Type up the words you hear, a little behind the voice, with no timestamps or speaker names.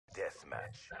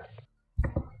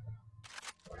deathmatch.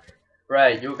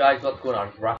 Right, you guys, what's going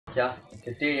on? Rack here.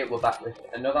 Today we're back with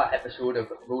another episode of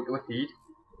Road to a Feed.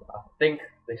 I think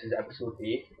this is episode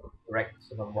 8. Correct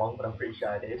if I'm wrong, but I'm pretty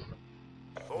sure it is.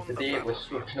 Today we're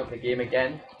switching up the game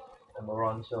again, and we're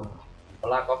on some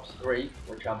Black Ops 3,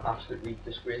 which I'm absolutely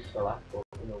disgraceful at, but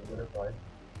you know, we're gonna try.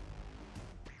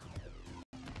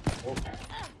 Oh,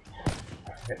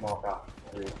 hit marker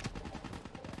 3.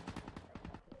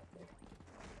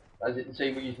 As you can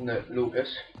see, we're using the Lucas.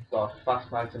 It's got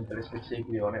fast mags and ballistic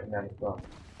CPU on it, and then it's got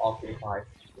RK5,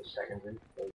 just a secondary,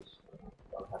 because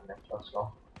I'll have an extra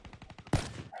slot.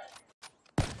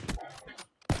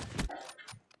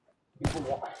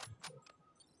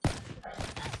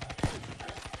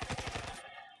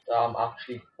 So I'm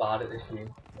actually bad at this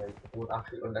game. Like, I don't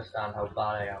actually understand how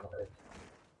bad I am at it.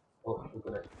 But we're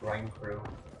gonna grind through,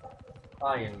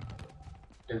 try and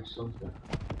do something.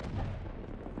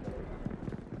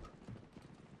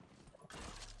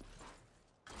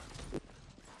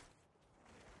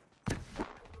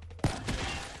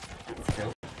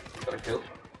 Kill. Got a kill.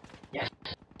 Yes.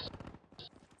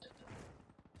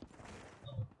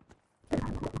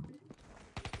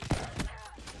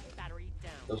 Battery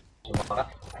down. Doesn't matter.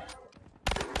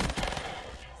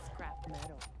 Scrap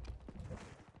metal.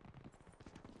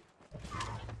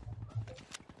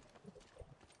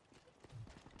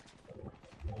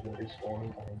 I'm gonna be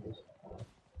spawning behind this.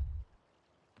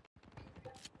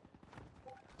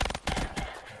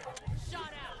 Shot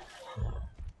out.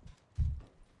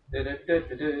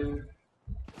 Do.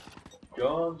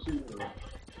 John Cena.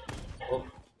 Oh,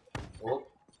 oh,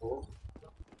 oh.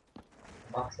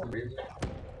 Max and Razor.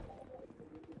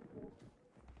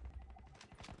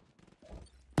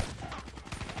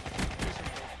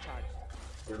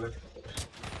 Good.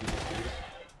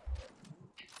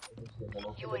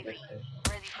 UAV ready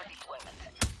for deployment.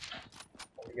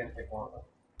 Again, take one.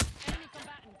 Enemy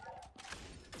combatant.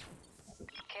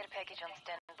 Care package on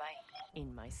standby.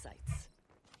 In my sights.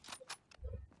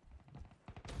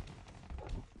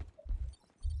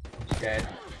 I'm scared.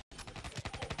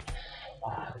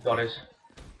 Ah, got us.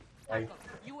 Like,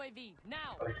 UAV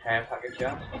now. got a care package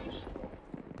here. Just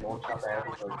launch up there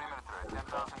because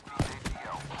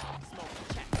Smoke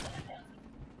check.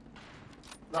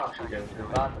 not actually doing too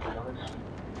bad, to be honest.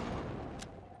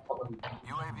 Probably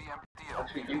UAV MTO.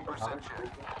 actually do for damage.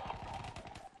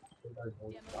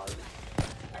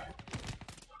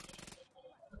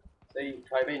 See,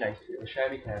 try to be nice to you. Share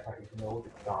me care package and all the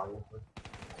die.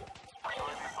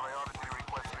 UAV priority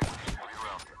request received.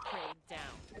 Reroute. Crate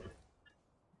down.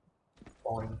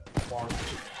 Fine, fine.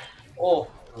 Oh,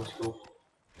 let's go.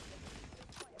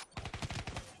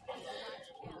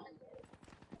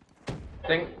 I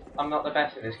think I'm not the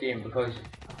best at this game because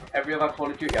every other Call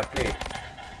of Duty I've played,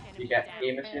 you get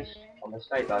aim assist on the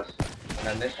snipers, and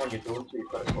then this one you don't, so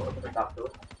you've got to sort of adapt to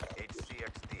it.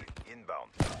 HCXD inbound.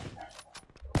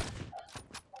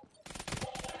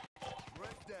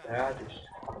 Yeah, just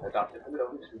adapt it to it,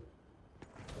 obviously.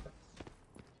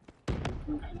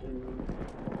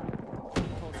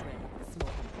 Pulse ready.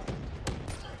 Smoke.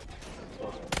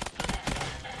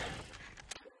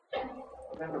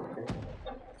 Okay.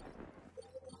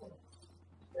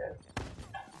 Yeah.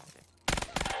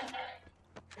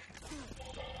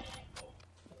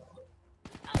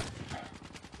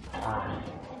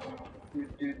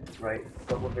 Dude, right,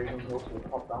 double vision also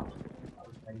pop that. I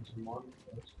was playing some more.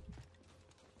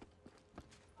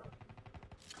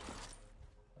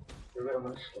 You're right, I'm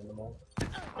gonna stun them all.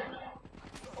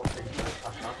 Okay,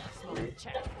 Smoke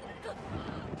check.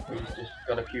 he's just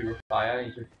got a purifier,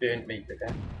 he's just burnt me to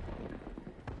death.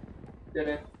 Did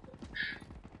it?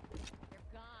 They're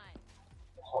gone.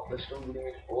 Hot the stone getting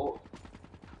his boat.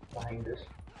 Behind us.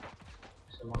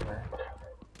 Someone there.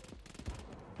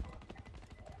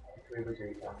 Three of us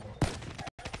each I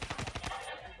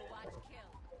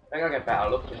think I get better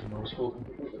luck just no scoping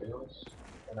people, to be honest.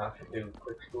 And I actually do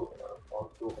quick scoping or hard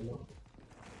scoping them.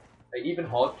 Like, even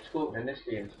hard scoping in this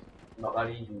game is not that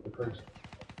easy because,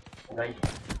 like,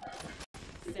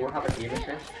 you don't have an aim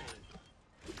assist.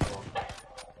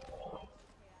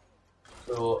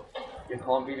 So, you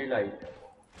can't really, like,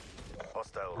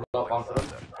 Hostile lock rolling onto them.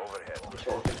 thunder overhead. You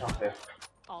sort of just have to.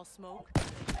 All smoke. No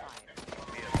fire.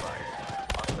 Be advised.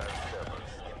 Hostile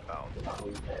servers inbound. Not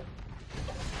really fair.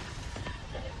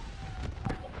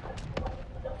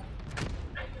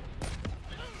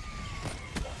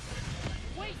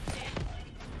 Wasted.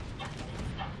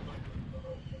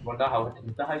 Wonder how it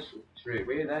didn't die straight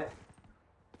away there.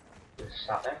 Just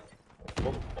sat there.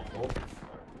 Oh, oh.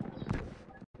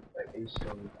 Like, he's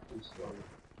strong, he's strong.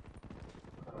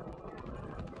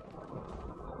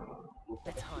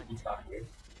 Let's hunt. He's back here.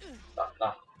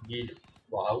 That did,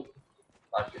 wow,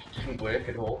 that just doesn't work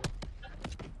at all.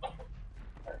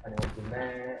 Anyone's in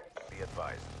there. Be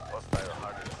advised. Hostile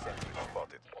hardened sentry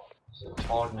spotted. So it's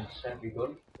hardened sentry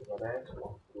gun over there,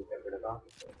 so we'll get rid of that.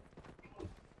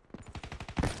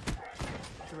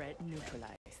 Threat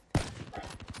neutralized.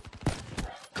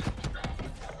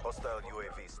 Hostile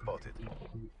UAV spotted.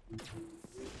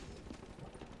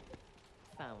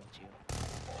 Found you.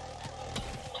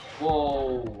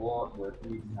 Whoa, what the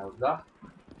even hell is that?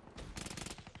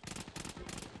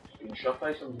 Being shot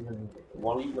by something in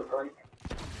Wally look like.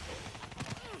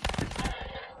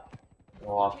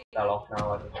 Oh, I fell off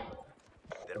now, I don't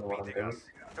They're know what I'm beating doing. us.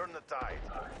 Turn the tide.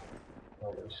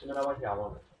 Oh, there's something I want, yeah, I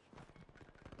want.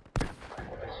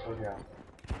 So yeah.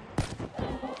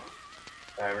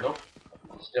 Fair enough.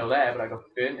 Still there, but I got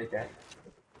burnt to death.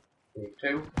 Take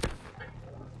two.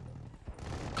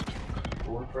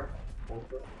 Going for it. Going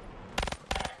for it.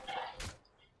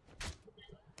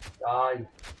 Die.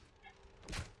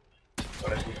 Oh,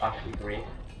 this is actually great.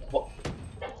 What?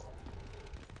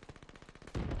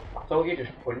 I thought you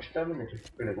just punched them and they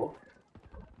just blew up.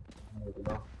 Maybe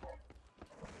not.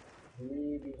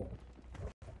 Maybe not.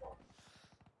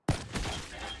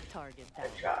 Target down.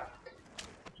 Headshot.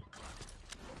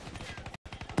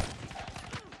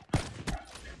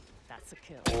 That's a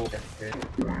kill. Oh, that's good.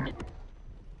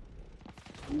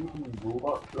 Ooh,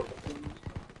 robots, look at things.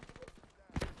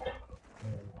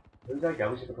 Those are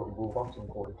guys who put robots in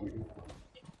Call of Duty.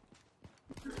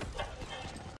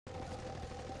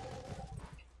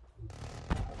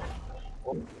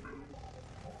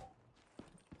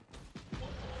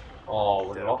 Oh,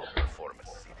 we're Terrible lost. performance.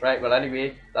 Right, well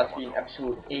anyway, that's been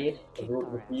episode 8 of Road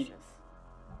to the Feed. Ashes.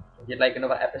 If you'd like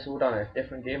another episode on a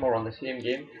different game or on the same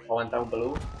game, comment down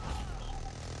below.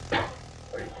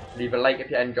 Leave a like if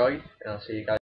you enjoyed, and I'll see you guys.